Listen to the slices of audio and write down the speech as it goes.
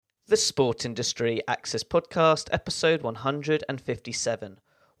The Sport Industry Access Podcast, episode 157.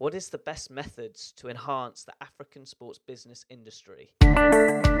 What is the best methods to enhance the African sports business industry?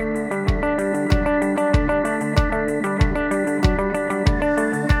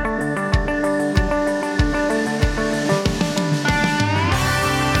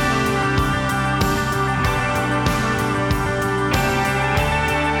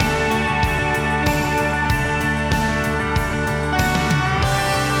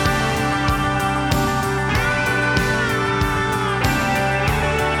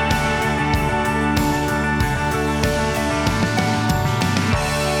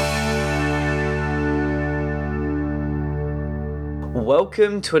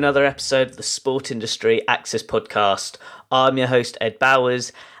 Welcome to another episode of the Sport Industry Access Podcast. I'm your host, Ed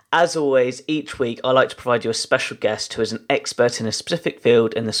Bowers. As always, each week I like to provide you a special guest who is an expert in a specific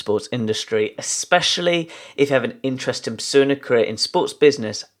field in the sports industry, especially if you have an interest in pursuing a career in sports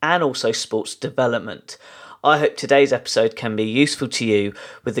business and also sports development. I hope today's episode can be useful to you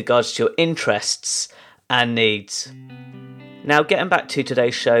with regards to your interests and needs. Now, getting back to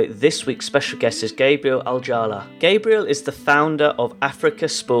today's show, this week's special guest is Gabriel Ajala. Gabriel is the founder of Africa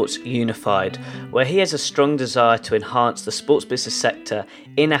Sports Unified, where he has a strong desire to enhance the sports business sector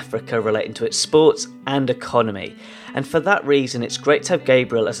in Africa relating to its sports and economy. And for that reason, it's great to have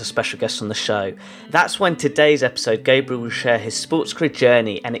Gabriel as a special guest on the show. That's when today's episode, Gabriel will share his sports career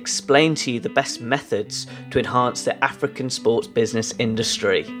journey and explain to you the best methods to enhance the African sports business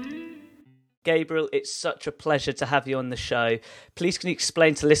industry. Gabriel, it's such a pleasure to have you on the show. Please can you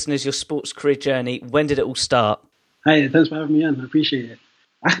explain to listeners your sports career journey? When did it all start? Hi, thanks for having me on. I appreciate it.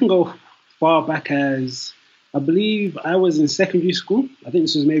 I can go far back as, I believe I was in secondary school. I think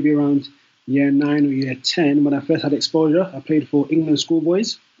this was maybe around year 9 or year 10 when I first had exposure. I played for England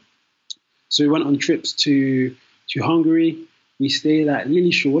schoolboys. So we went on trips to Hungary. We stayed at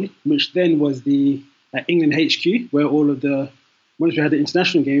Lilleshall, which then was the England HQ, where once we had the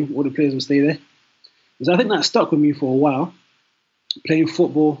international game, all the players would stay there. So I think that stuck with me for a while. Playing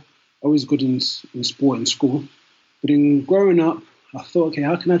football, always good in sport in school. But in growing up, I thought, okay,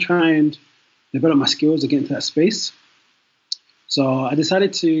 how can I try and develop my skills to get into that space? So I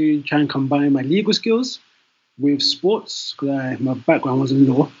decided to try and combine my legal skills with sports, because my background was in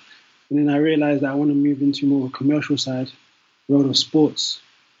law. And then I realized that I want to move into more of a commercial side, world of sports.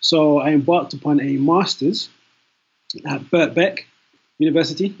 So I embarked upon a master's at Birkbeck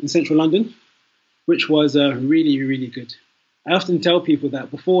University in central London, which was really, really good. I often tell people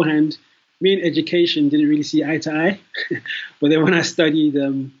that beforehand, me and education didn't really see eye to eye, but then when I studied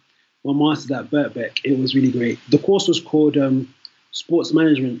my master's at Birkbeck, it was really great. The course was called Sports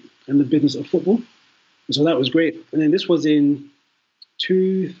Management and the Business of Football, and so that was great. And then this was in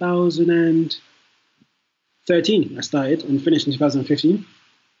 2013 I started and finished in 2015.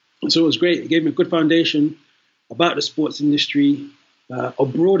 And so it was great. It gave me a good foundation about the sports industry, a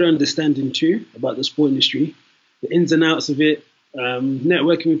broader understanding too about the sport industry, the ins and outs of it,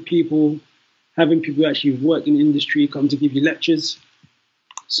 networking with people, having people who actually work in the industry come to give you lectures.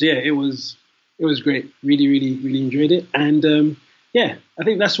 So yeah, it was great. Really, really, really enjoyed it. And I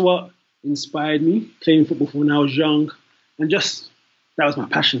think that's what inspired me playing football from when I was young. And just, that was my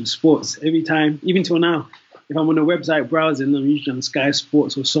passion, sports. Every time, even till now, if I'm on a website browsing, I'm usually on Sky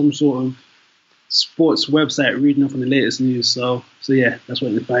Sports or some sort of sports website reading up on the latest news. So yeah, that's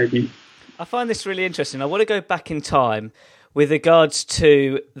what inspired me. I find this really interesting. I want to go back in time with regards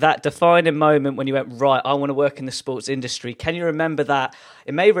to that defining moment when you went, right, I want to work in the sports industry. Can you remember that?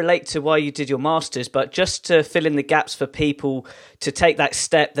 It may relate to why you did your master's, but just to fill in the gaps for people to take that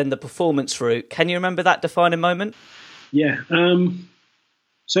step, then the performance route. Can you remember that defining moment? Yeah.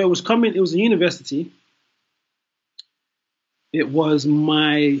 So it was a university. It was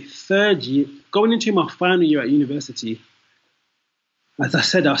my third year, going into my final year at university. As I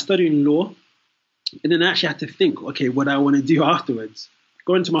said, I was studying law, and then I actually had to think, okay, what I want to do afterwards.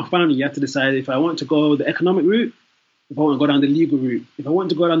 Going into my final year, I had to decide if I want to go the economic route, if I want to go down the legal route. If I want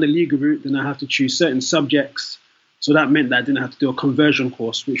to go down the legal route, then I have to choose certain subjects. So that meant that I didn't have to do a conversion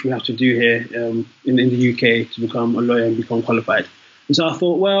course, which we have to do here in the UK to become a lawyer and become qualified. And so I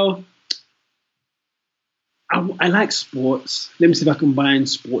thought, well, I like sports. Let me see if I can combine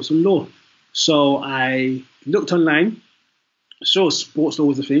sports and law. So I looked online, saw sports law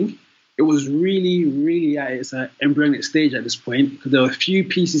was a thing. It was really, really at its embryonic stage at this point, because there were a few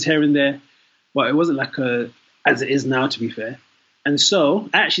pieces here and there, but it wasn't like as it is now, to be fair. And so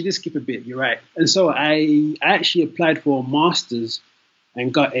I actually did skip a bit, you're right. And so I actually applied for a master's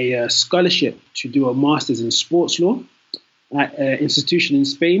and got a scholarship to do a master's in sports law at an institution in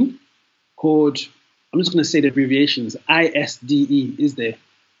Spain called, I'm just going to say the abbreviations, ISDE is there.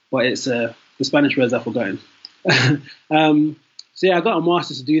 but it's the Spanish words I've forgotten. So yeah, I got a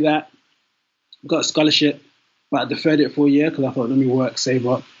master's to do that. Got a scholarship, but I deferred it for a year because I thought, let me work, save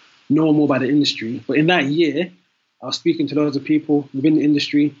up, know more about the industry. But in that year, I was speaking to loads of people within the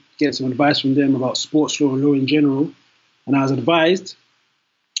industry, getting some advice from them about sports law and law in general. And I was advised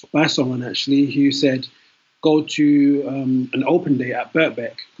by someone actually who said, go to an open day at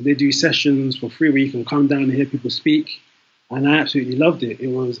Birkbeck. They do sessions for free where you can come down and hear people speak. And I absolutely loved it. It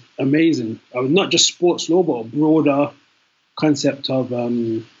was amazing. Not just sports law, but a broader concept of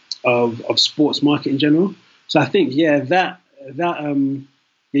sports market in general. So I think, yeah,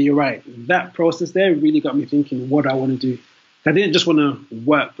 you're right. That process there really got me thinking what I want to do. I didn't just want to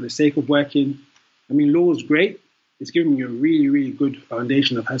work for the sake of working. I mean, law is great. It's given me a really, really good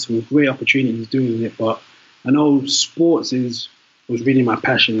foundation. I've had some great opportunities doing it, but I know sports was really my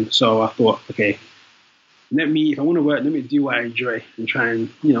passion. So I thought, okay, if I want to work, let me do what I enjoy and try and,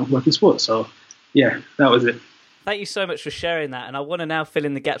 work in sports. So yeah, that was it. Thank you so much for sharing that. And I want to now fill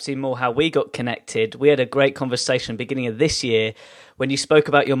in the gaps even more how we got connected. We had a great conversation beginning of this year when you spoke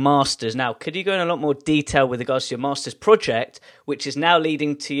about your master's. Now, could you go in a lot more detail with regards to your master's project, which is now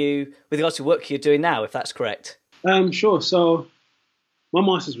leading to you with regards to work you're doing now, if that's correct? Sure. So my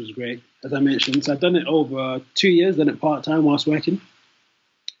master's was great, as I mentioned. So I've done it over 2 years, done it part-time whilst working.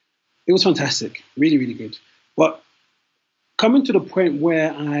 It was fantastic, really, really good. But coming to the point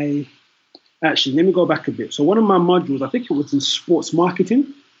where let me go back a bit. So one of my modules, I think it was in sports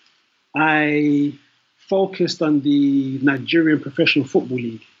marketing, I focused on the Nigerian Professional Football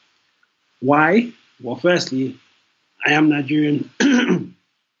League. Why? Well, firstly, I am Nigerian.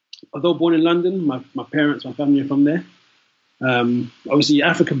 Although born in London, my family are from there. Obviously,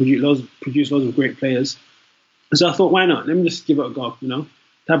 Africa produced loads of great players. So I thought, why not? Let me just give it a go,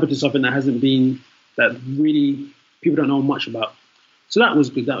 tap into something that really people don't know much about. So that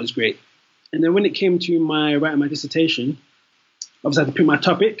was good, that was great. And then when it came to writing my dissertation, obviously I had to pick my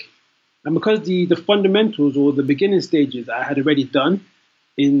topic. And because the fundamentals or the beginning stages I had already done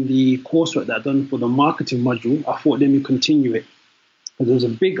in the coursework that I'd done for the marketing module, I thought let me continue it. Because there was a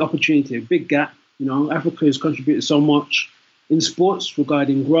big opportunity, a big gap. Africa has contributed so much in sports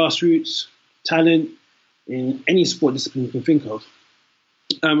regarding grassroots, talent, in any sport discipline you can think of.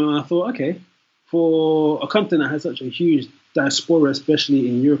 And I thought, okay, for a continent that has such a huge diaspora, especially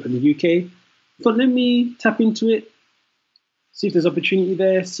in Europe and the UK, I thought, let me tap into it, see if there's opportunity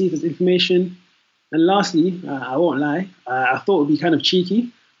there, see if there's information. And lastly, I won't lie, I thought it would be kind of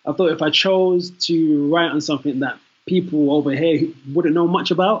cheeky. I thought if I chose to write on something that people over here wouldn't know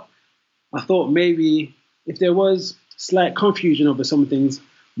much about, I thought maybe if there was slight confusion over some things,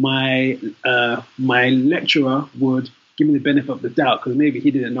 my lecturer would give me the benefit of the doubt because maybe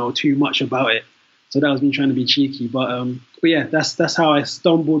he didn't know too much about it. So that was me trying to be cheeky. But yeah, that's how I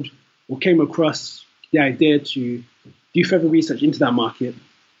stumbled or came across the idea to do further research into that market.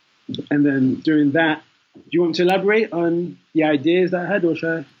 And then during that, do you want me to elaborate on the ideas that I had, or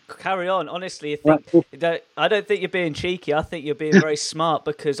should I? Carry on. Honestly, I don't think you're being cheeky. I think you're being very smart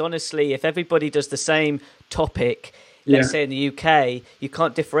because honestly, if everybody does the same topic, let's say in the UK, you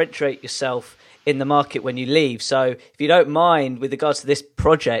can't differentiate yourself in the market when you leave. So if you don't mind, with regards to this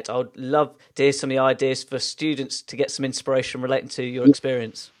project, I would love to hear some of the ideas for students to get some inspiration relating to your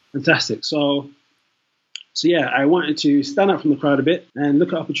experience. Fantastic. So yeah, I wanted to stand out from the crowd a bit and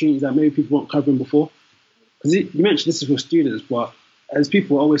look at opportunities that maybe people weren't covering before. Because you mentioned this is for students, but as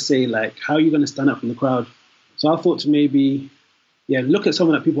people always say, like, how are you going to stand out from the crowd? So I thought to maybe, look at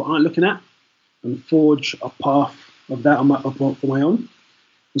something that people aren't looking at and forge a path of that for my own.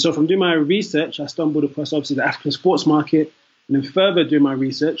 And so from doing my research, I stumbled across, obviously, the African sports market. And then further doing my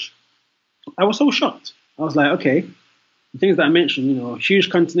research, I was so shocked. I was like, okay, the things that I mentioned, a huge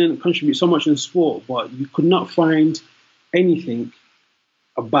continent, contribute so much in sport, but you could not find anything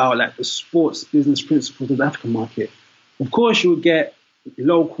about like the sports business principles of the African market. Of course, you would get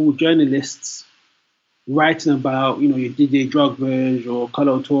local journalists writing about, your DJ Drogbas or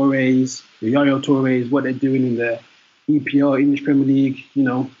Carlo Torres, or Yaya Torres, what they're doing in the EPL, English Premier League,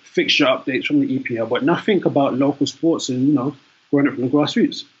 fixture updates from the EPL, but nothing about local sports and, growing up from the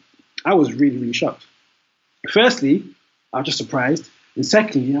grassroots. I was really, really shocked. Firstly, I was just surprised. And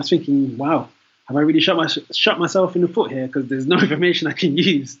secondly, I was thinking, wow, have I really shot myself in the foot here? Because there's no information I can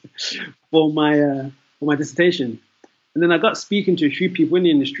use for my dissertation. And then I got speaking to a few people in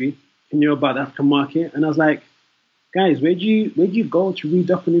the industry who knew about the African market. And I was like, guys, where'd you go to read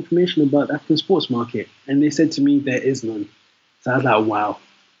up on information about the African sports market? And they said to me, there is none. So I was like, wow.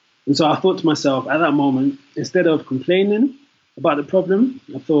 And so I thought to myself at that moment, instead of complaining about the problem,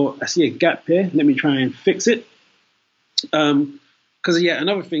 I thought, I see a gap here. Let me try and fix it. Because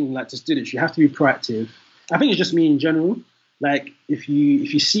another thing, like to students, you have to be proactive. I think it's just me in general. Like if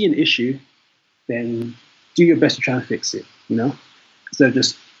you see an issue, then do your best to try and fix it. Instead of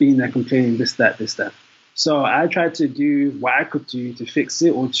just being there complaining this, that, this, that. So I tried to do what I could do to fix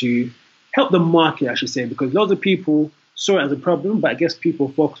it or to help the market, I should say, because lots of people saw it as a problem, but I guess people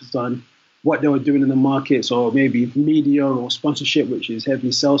focused on what they were doing in the markets or maybe media or sponsorship, which is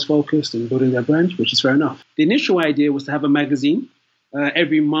heavily sales focused and building their brand, which is fair enough. The initial idea was to have a magazine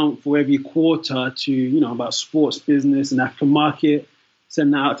every month or every quarter to, about sports business and African market,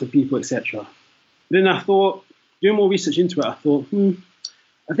 send that out to people, etc. Then I thought, doing more research into it, I thought,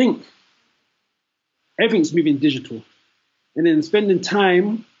 I think everything's moving digital. And then spending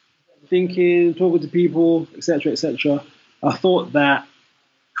time thinking, talking to people, etc., I thought that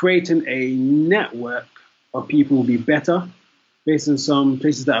creating a network of people will be better based on some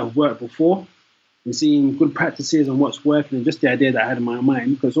places that I've worked before and seeing good practices and what's working and just the idea that I had in my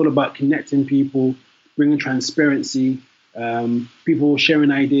mind, because it's all about connecting people, bringing transparency, people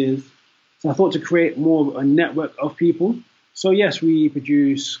sharing ideas. So I thought to create more of a network of people. So yes, we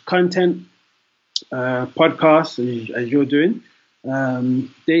produce content, podcasts, as you're doing,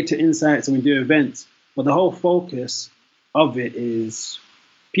 data insights, and we do events. But the whole focus of it is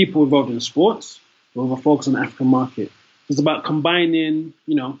people involved in sports with a focus on the African market. It's about combining,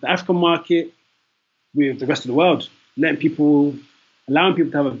 the African market with the rest of the world, allowing people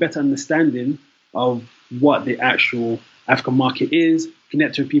to have a better understanding of what the actual African market is,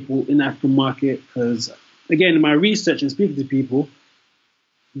 connect with people in the African market. Because again, in my research and speaking to people,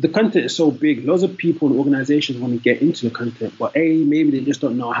 the content is so big. Lots of people and organizations want to get into the content, but maybe they just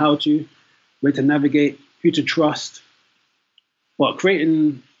don't know how to, where to navigate, who to trust. But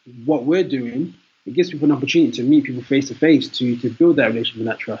creating what we're doing, it gives people an opportunity to meet people face to face to build that relationship and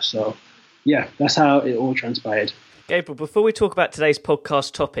that trust. So yeah, that's how it all transpired. Gabriel, before we talk about today's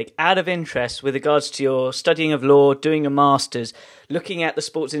podcast topic, out of interest with regards to your studying of law, doing a master's, looking at the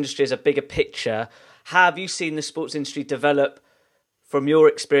sports industry as a bigger picture, how have you seen the sports industry develop from your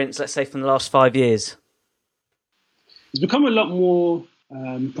experience, let's say from the last 5 years? It's become a lot more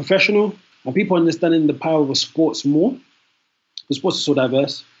professional and people understanding the power of sports more. The sports are so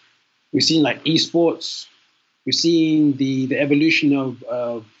diverse. We've seen like esports. We've seen the evolution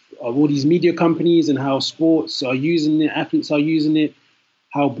of all these media companies and how sports are using it, athletes are using it,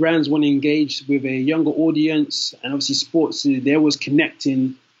 how brands want to engage with a younger audience. And obviously sports, they're always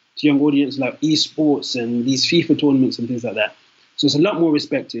connecting to young audience like esports and these FIFA tournaments and things like that. So it's a lot more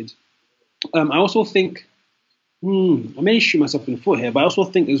respected. I also think, I may shoot myself in the foot here, but I also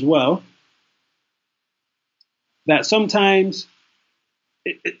think as well that sometimes,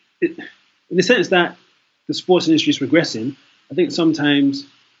 in the sense that the sports industry is regressing, I think sometimes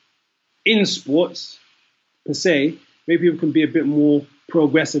in sports, per se, maybe people can be a bit more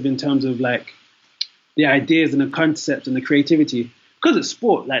progressive in terms of like the ideas and the concepts and the creativity. Because it's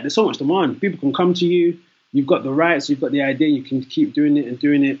sport, like there's so much demand. People can come to you, you've got the rights, you've got the idea, you can keep doing it and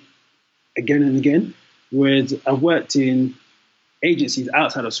doing it again and again. Whereas I've worked in agencies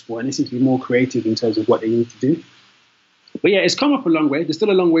outside of sport and they seem to be more creative in terms of what they need to do. But yeah, it's come up a long way. There's still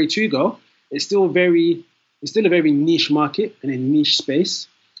a long way to go. It's still a very niche market and a niche space.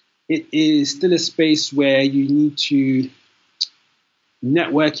 It is still a space where you need to,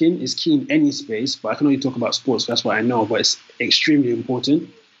 networking is key in any space, but I can only talk about sports, that's what I know, but it's extremely important.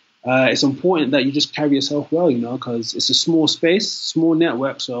 It's important that you just carry yourself well, because it's a small space, small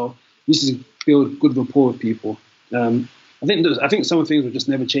network, so you need to build good rapport with people. I think some things will just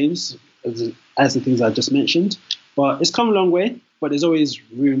never change as the things I just mentioned, but it's come a long way, but there's always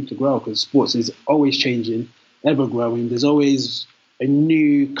room to grow because sports is always changing, ever growing. There's always a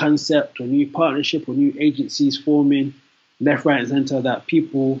new concept or new partnership or new agencies forming left, right, and center that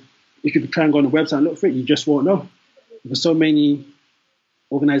people, if you try and go on the website and look for it, you just won't know. There's so many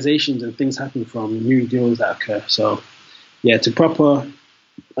organizations and things happen from new deals that occur. So, yeah, to proper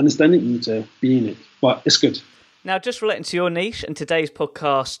understand it, you need to be in it. But it's good. Now, just relating to your niche and today's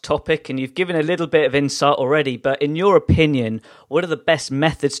podcast topic, and you've given a little bit of insight already, but in your opinion, what are the best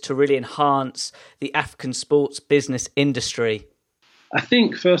methods to really enhance the African sports business industry? I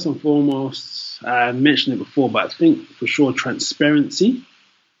think first and foremost, I mentioned it before, but I think for sure transparency.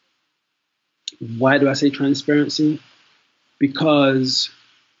 Why do I say transparency? Because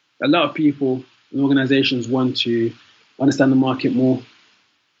a lot of people and organizations want to understand the market more,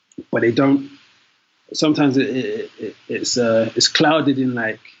 but they don't. Sometimes it's clouded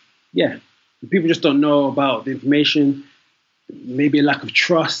in people just don't know about the information, maybe a lack of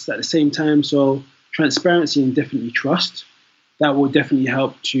trust at the same time. So transparency and definitely trust. That will definitely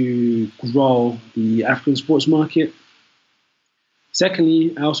help to grow the African sports market.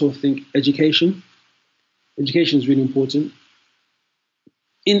 Secondly, I also think education. Education is really important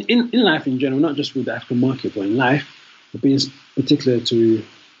in life in general, not just with the African market, but in life. But being particular to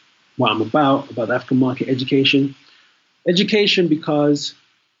what I'm about the African market, education. Education because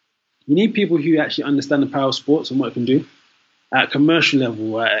you need people who actually understand the power of sports and what it can do at a commercial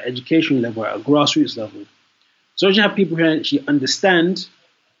level, at an educational level, at a grassroots level. So as you have people who actually understand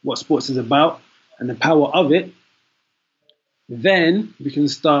what sports is about and the power of it, then we can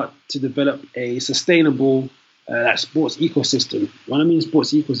start to develop a sustainable sports ecosystem. When I mean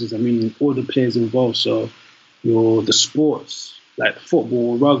sports ecosystem, I mean all the players involved. So the sports like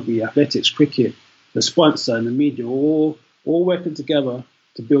football, rugby, athletics, cricket, the sponsor and the media, all working together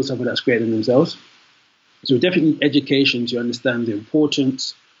to build something that's greater than themselves. So we definitely need education to understand the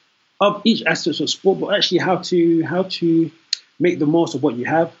importance of each aspect of sport, but actually how to make the most of what you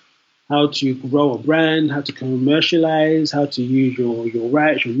have, how to grow a brand, how to commercialize, how to use your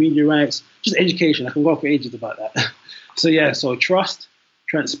rights, your media rights, just education. I can go on for ages about that. So trust,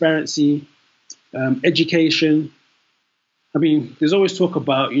 transparency, education. I mean, there's always talk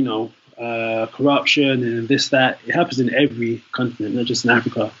about, corruption and this, that. It happens in every continent, not just in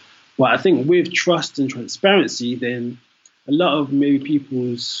Africa. But I think with trust and transparency, then a lot of maybe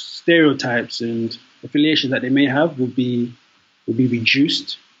people's stereotypes and affiliations that they may have will be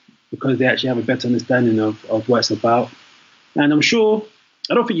reduced because they actually have a better understanding of what it's about. And I'm sure,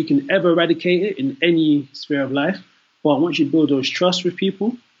 I don't think you can ever eradicate it in any sphere of life. But once you build those trusts with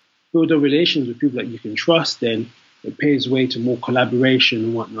people, build those relations with people that you can trust, then it paves way to more collaboration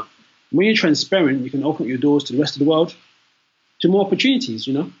and whatnot. When you're transparent, you can open your doors to the rest of the world, to more opportunities,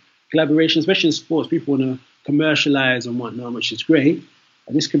 collaboration, especially in sports. People want to commercialize and whatnot, which is great.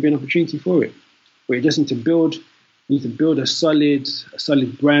 And this could be an opportunity for it. But you just need to build a solid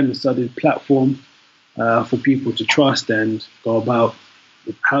brand, a solid platform for people to trust and go about.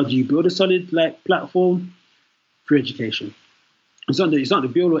 How do you build a solid platform? Through education. It's not the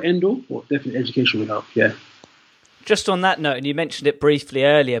be all or end all, but definitely education will help. Yeah. Just on that note, and you mentioned it briefly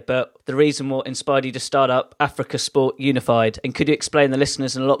earlier, but the reason what inspired you to start up Africa Sport Unified, and could you explain the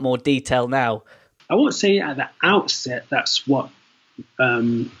listeners in a lot more detail now? I won't say at the outset that's what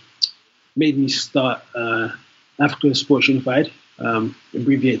made me start Africa Sports Unified,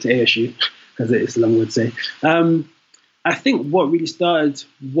 abbreviate to ASU, because it's a long word to say. I think what made me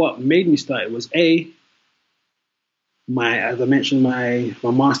start it was as I mentioned, my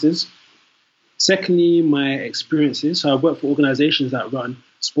master's. Secondly, my experiences. So I work for organizations that run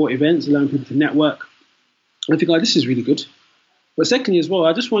sport events, allowing people to network. And I think, this is really good. But secondly as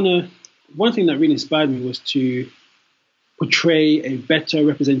well, one thing that really inspired me was to portray a better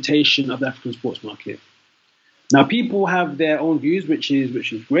representation of the African sports market. Now, people have their own views, which is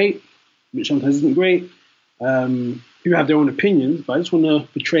great, which sometimes isn't great. People have their own opinions, but I just want to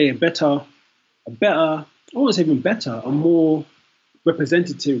portray a better, I won't say even better, a more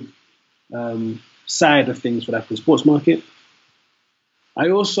representative side of things for the African sports market. I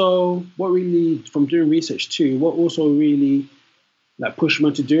also, from doing research too, what also really pushed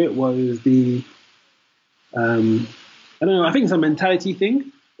me to do it was I don't know, I think it's a mentality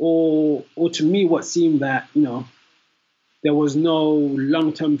thing, or to me what seemed that, there was no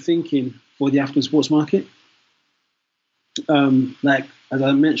long-term thinking for the African sports market. As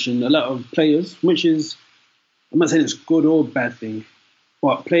I mentioned, a lot of players, which is, I'm not saying it's a good or bad thing,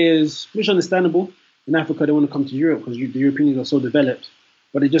 but players, which is understandable, in Africa they want to come to Europe because the European leagues are so developed,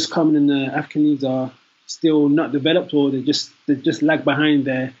 but they just come in the African leagues are still not developed, or they just lag behind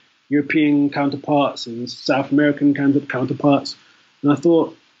their European counterparts and South American counterparts. And I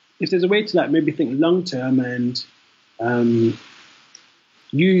thought, if there's a way to maybe think long term and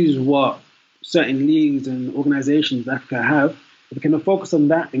use what certain leagues and organizations in Africa have, if we can focus on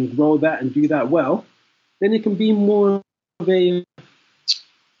that and grow that and do that well, then it can be more of a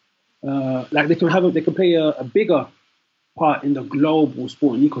they can play a bigger part in the global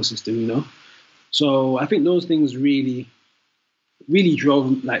sporting ecosystem, So I think those things really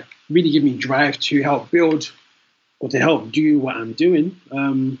drove, really give me drive to help build or to help do what I'm doing.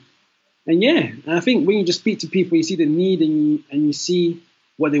 And I think when you just speak to people, you see the need and you see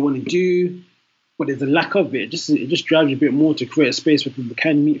what they want to do, but there's a lack of it. It just drives you a bit more to create a space where people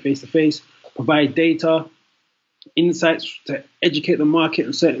can meet face to face, provide data, insights to educate the market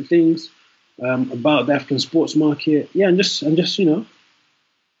on certain things about the African sports market. Yeah, and just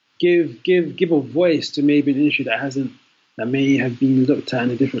give a voice to maybe an industry that may have been looked at in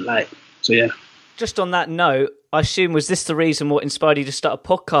a different light. So yeah. Just on that note, I assume, was this the reason what inspired you to start a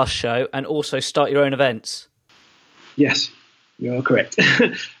podcast show and also start your own events? Yes, you're correct.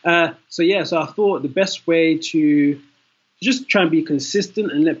 So I thought the best way to just try and be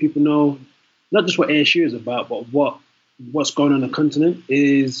consistent and let people know not just what ASU is about, but what's going on the continent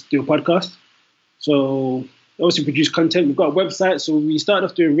is do a podcast. So obviously produce content. We've got a website, so we started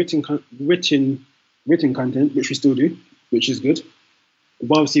off doing written content, which we still do, which is good.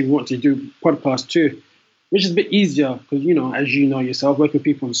 But obviously we want to do podcasts too, which is a bit easier because, as you know yourself, working with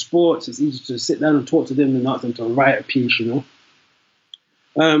people in sports, it's easier to sit down and talk to them than ask them to write a piece.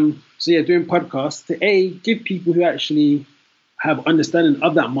 So yeah, doing podcasts to give people who actually have understanding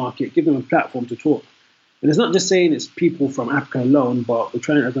of that market, give them a platform to talk. And it's not just saying it's people from Africa alone, but we're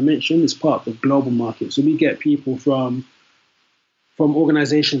trying, as I mentioned, it's part of the global market. So we get people from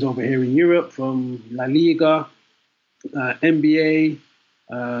organizations over here in Europe, from La Liga, NBA,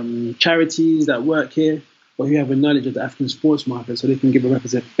 charities that work here, but who have a knowledge of the African sports market, so they can give a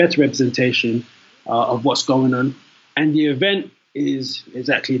better representation of what's going on. And the event is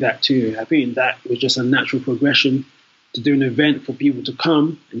exactly that too. I think that was just a natural progression to do an event for people to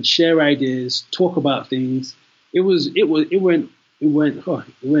come and share ideas, talk about things. It was very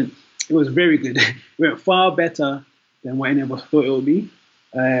good. It went far better than what any of us thought it would be.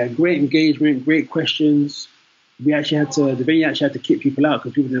 Great engagement, great questions. The venue actually had to kick people out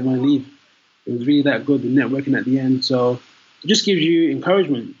because people didn't want to leave. It was really that good, the networking at the end. So it just gives you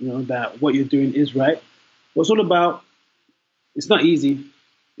encouragement, that what you're doing is right. What it's all about, it's not easy.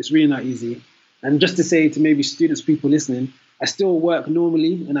 It's really not easy. And just to say to maybe students, people listening, I still work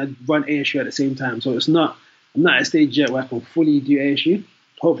normally and I run ASU at the same time. So I'm not at a stage yet where I can fully do ASU.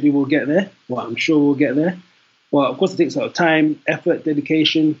 Hopefully we'll get there. Well, I'm sure we'll get there. But of course it takes a lot of time, effort,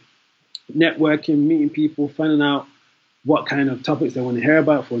 dedication, networking, meeting people, finding out what kind of topics they want to hear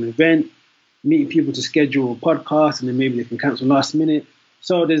about for an event, meeting people to schedule a podcast, and then maybe they can cancel last minute.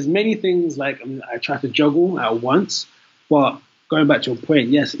 So there's many things I try to juggle at once, but going back to your point,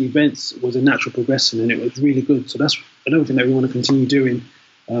 yes, events was a natural progression and it was really good. So that's another thing that we want to continue doing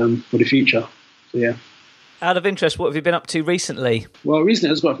for the future. So yeah. Out of interest, what have you been up to recently? Well, recently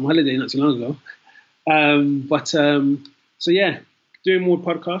I just got from holiday not too long ago. So yeah, doing more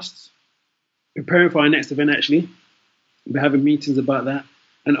podcasts, preparing for our next event actually. We're having meetings about that,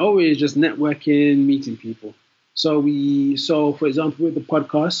 and always just networking, meeting people. So for example, with the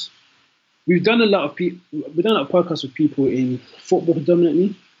podcast, we've done a lot of podcasts with people in football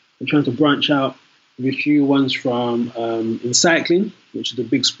predominantly. We're trying to branch out with a few ones from in cycling, which is a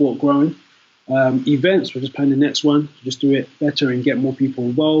big sport growing. Events, we're just planning the next one to just do it better and get more people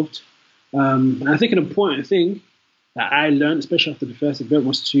involved. And I think an important thing that I learned, especially after the first event,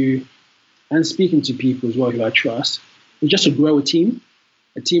 and speaking to people as well who I trust, is just to grow a team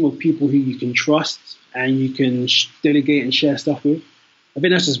of people who you can trust and you can delegate and share stuff with. I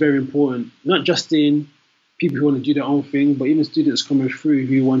think that's just very important, not just in people who want to do their own thing, but even students coming through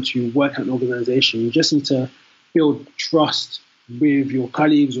who want to work at an organization. You just need to build trust with your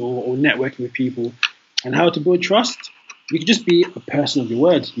colleagues or networking with people. And how to build trust? You can just be a person of your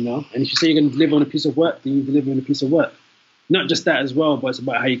word, And if you say you're going to deliver on a piece of work, then you deliver on a piece of work. Not just that as well, but it's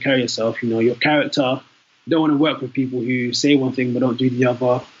about how you carry yourself, your character. You don't want to work with people who say one thing but don't do the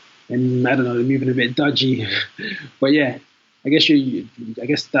other. And I don't know, they're moving a bit dodgy. But yeah, I guess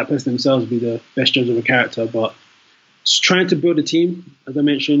that person themselves would be the best judge of a character. But just trying to build a team, as I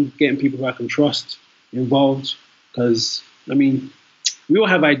mentioned, getting people who I can trust involved. Because, we all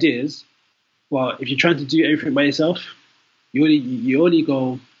have ideas, but if you're trying to do everything by yourself, you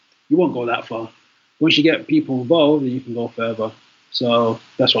won't go that far. Once you get people involved, then you can go further. So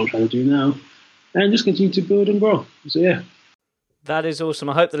that's what I'm trying to do now. And just continue to build and grow. So yeah. That is awesome.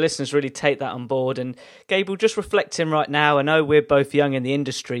 I hope the listeners really take that on board. And Gabriel, just reflecting right now, I know we're both young in the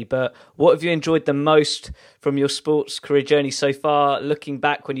industry, but what have you enjoyed the most from your sports career journey so far? Looking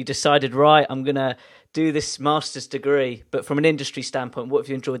back when you decided, right, I'm going to do this master's degree, but from an industry standpoint, what have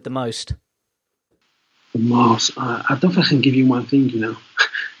you enjoyed the most? The most? I don't think I can give you one thing,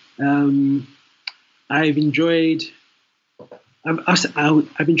 I've enjoyed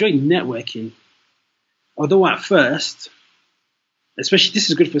networking. Although at first, especially this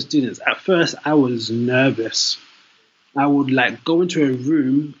is good for students, at first I was nervous. I would go into a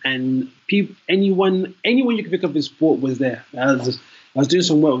room and anyone you could think of in sport was there. I was doing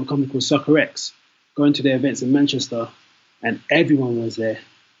some work with a company called Soccer X, going to their events in Manchester, and everyone was there.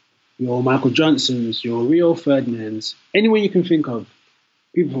 Your Michael Johnsons, your Rio Ferdinands, anyone you can think of.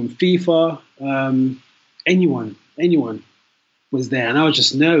 People from FIFA, anyone was there. And I was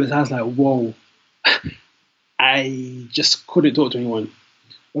just nervous. I was like, whoa. I just couldn't talk to anyone.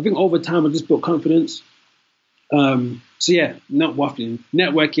 I think over time I just built confidence. So yeah, not waffling.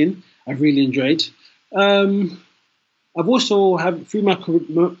 Networking, I've really enjoyed. I've also through my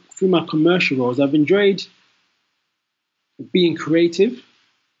commercial roles, I've enjoyed being creative.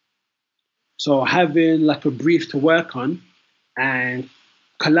 So having like a brief to work on and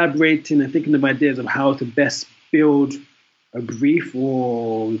collaborating and thinking of ideas of how to best build a brief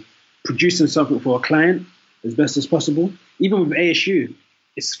or producing something for a client as best as possible. Even with ASU,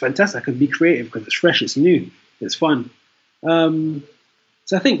 it's fantastic. I can be creative because it's fresh, it's new, it's fun. So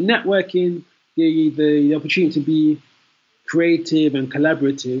I think networking, the opportunity to be creative and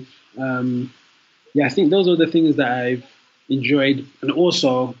collaborative, I think those are the things that I've enjoyed, and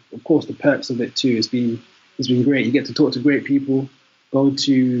also, of course, the perks of it too. It's been great. You get to talk to great people, go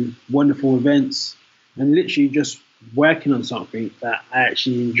to wonderful events, and literally just working on something that I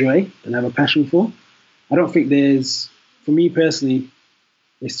actually enjoy and have a passion for. I don't think for me personally,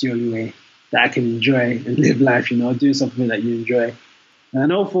 it's the only way that I can enjoy and live life. Doing something that you enjoy. And I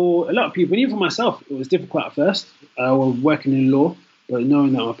know for a lot of people, and even for myself, it was difficult at first. I was working in law, but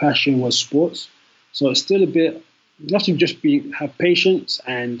knowing that my passion was sports, so it's still a bit. You have to just have patience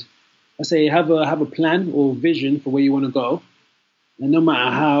and I say have a plan or vision for where you want to go, and no matter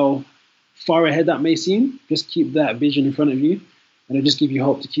how far ahead that may seem, just keep that vision in front of you, and it'll just give you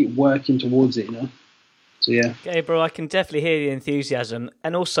hope to keep working towards it. So yeah. Gabriel, I can definitely hear the enthusiasm,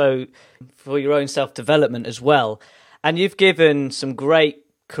 and also for your own self-development as well. And you've given some great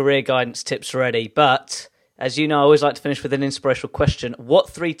career guidance tips already, but as you know, I always like to finish with an inspirational question. What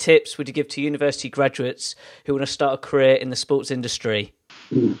 3 tips would you give to university graduates who want to start a career in the sports industry?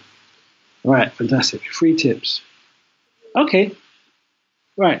 All right, fantastic. 3 tips. Okay.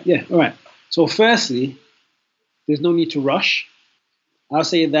 Right, yeah, all right. So firstly, there's no need to rush. I'll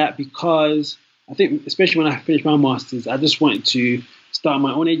say that because I think, especially when I finished my master's, I just wanted to start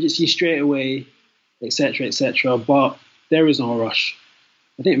my own agency straight away, etc., etc. But there is no rush.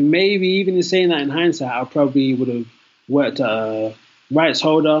 I think maybe even in saying that in hindsight, I probably would have worked at a rights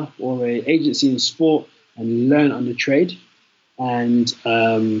holder or an agency in sport and learn on the trade and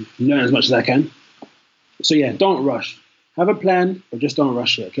learn as much as I can. So yeah, don't rush. Have a plan, but just don't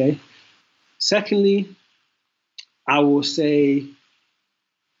rush it, okay? Secondly, I will say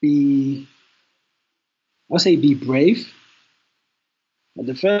be brave.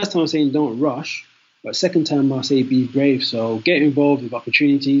 The first time I'm saying don't rush, but second time I'll say be brave. So get involved with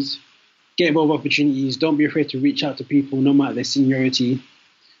opportunities. Don't be afraid to reach out to people, no matter their seniority. And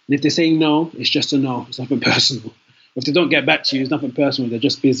if they're saying no, it's just a no. It's nothing personal. If they don't get back to you, it's nothing personal. They're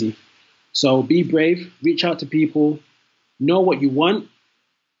just busy. So be brave. Reach out to people. Know what you want.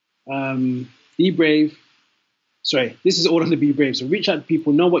 Be brave. Sorry, this is all under be brave. So reach out to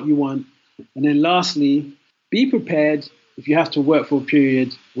people. Know what you want. And then lastly, be prepared if you have to work for a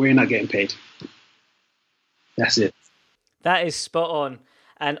period where you're not getting paid. That's it. That is spot on.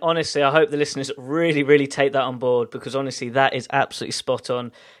 And honestly, I hope the listeners really, really take that on board, because honestly, that is absolutely spot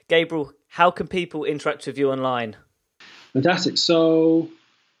on. Gabriel, how can people interact with you online? Fantastic. So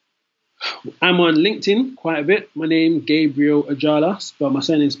I'm on LinkedIn quite a bit. My name, Gabriel Ajala, my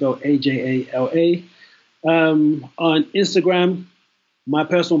surname spelled Ajala. On Instagram, my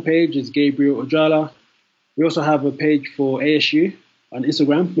personal page is Gabriel Ajala. We also have a page for ASU on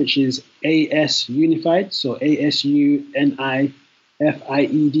Instagram, which is AS Unified, so ASUNIFIED,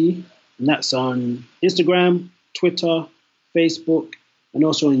 and that's on Instagram, Twitter, Facebook, and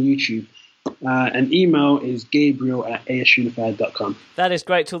also on YouTube. And email is gabriel@asunified.com. That is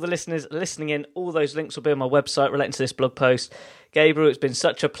great to all the listeners listening in. All those links will be on my website relating to this blog post. Gabriel, it's been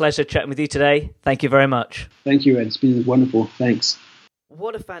such a pleasure chatting with you today. Thank you very much. Thank you, Ed. It's been wonderful. Thanks.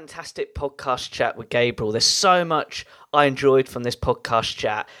 What a fantastic podcast chat with Gabriel. There's so much I enjoyed from this podcast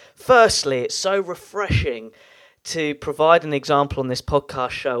chat. Firstly, it's so refreshing to provide an example on this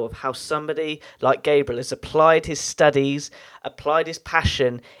podcast show of how somebody like Gabriel has applied his studies, applied his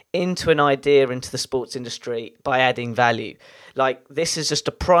passion into an idea into the sports industry by adding value. Like, this is just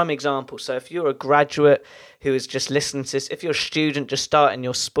a prime example. So if you're a graduate who is just listening to this, if you're a student just starting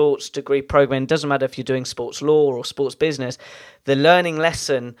your sports degree program, it doesn't matter if you're doing sports law or sports business, the learning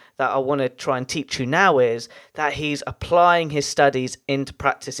lesson that I want to try and teach you now is that he's applying his studies into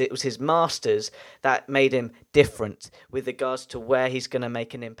practice. It was his master's that made him different with regards to where he's going to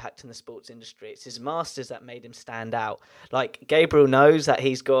make an impact in the sports industry. It's his master's that made him stand out. Like, Gabriel knows that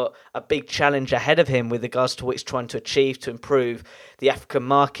he's got a big challenge ahead of him with regards to what he's trying to achieve to improve the African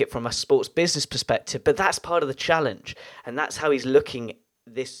market from a sports business perspective, but that's part of the challenge, and that's how he's looking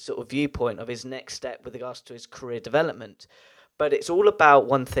this sort of viewpoint of his next step with regards to his career development. But it's all about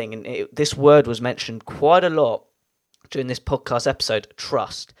one thing, and this word was mentioned quite a lot during this podcast episode: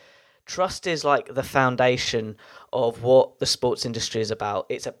 trust. Trust is like the foundation of what the sports industry is about.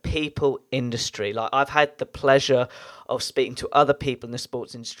 It's a people industry. Like, I've had the pleasure of speaking to other people in the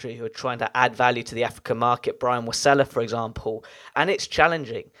sports industry who are trying to add value to the African market. Brian Wasella, for example, and it's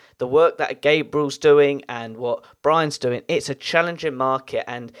challenging. The work that Gabriel's doing and what Brian's doing, it's a challenging market,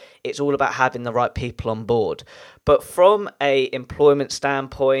 and it's all about having the right people on board. But from a employment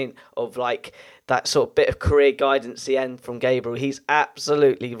standpoint of like that sort of bit of career guidance, the end from Gabriel, he's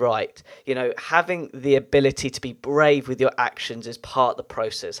absolutely right. You know, having the ability to be brave with your actions is part of the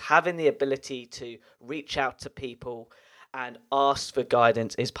process. Having the ability to reach out to people and ask for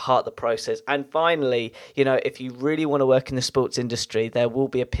guidance is part of the process. And finally, you know, if you really want to work in the sports industry, there will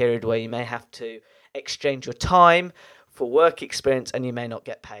be a period where you may have to exchange your time for work experience and you may not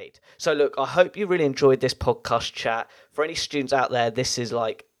get paid. So look, I hope you really enjoyed this podcast chat. For any students out there, this is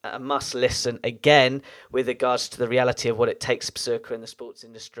like a must listen again with regards to the reality of what it takes to pursue a career in the sports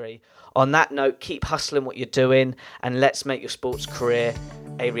industry. On that note, keep hustling what you're doing and let's make your sports career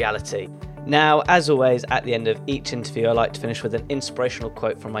a reality. Now, as always, at the end of each interview, I like to finish with an inspirational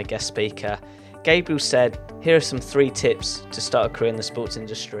quote from my guest speaker. Gabriel said, here are some 3 tips to start a career in the sports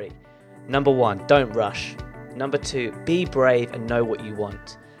industry. Number 1, don't rush. Number 2, be brave and know what you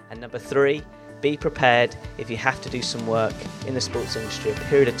want. And number 3, be prepared if you have to do some work in the sports industry a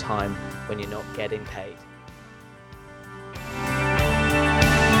period of time when you're not getting paid.